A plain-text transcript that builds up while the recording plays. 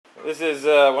This is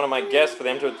one of my guests for the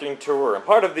M2 tour, and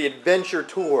part of the adventure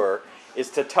tour is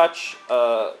to touch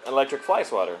an electric fly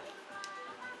swatter.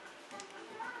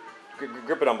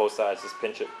 Grip it on both sides, just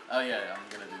pinch it. Oh yeah, I'm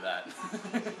gonna do that.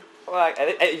 Well,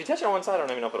 if you touch it on one side, I don't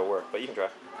even know if it'll work, but you can try.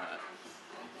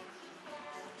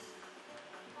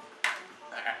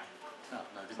 No,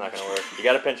 it's not gonna work. You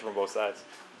gotta pinch it from both sides.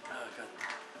 Oh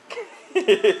god.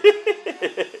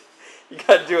 You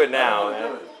gotta do it now,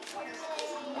 man.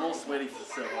 I'm all sweaty for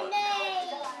so hot.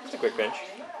 Just a quick pinch.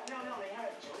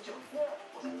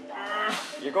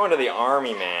 You're going to the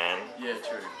army, man. Yeah,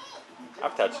 true.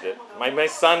 I've touched it. My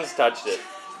son's touched it.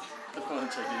 I want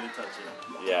to check you to touch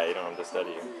it. Yeah, you don't have to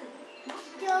study you.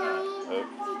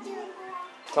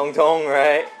 Tong tong,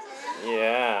 right?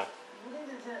 Yeah.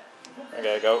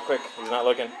 Okay, go quick. He's not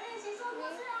looking.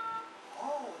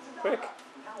 Quick.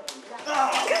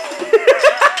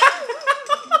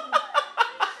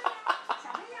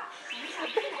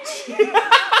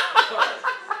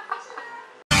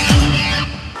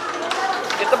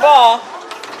 Get the ball.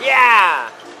 Yeah.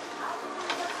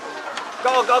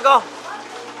 Go, go, go.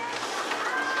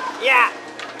 Yeah.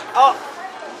 Oh,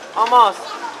 almost.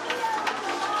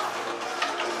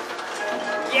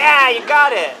 Yeah, you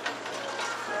got it.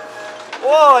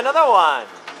 Whoa, another one.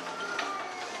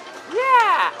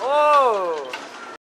 Yeah. Whoa.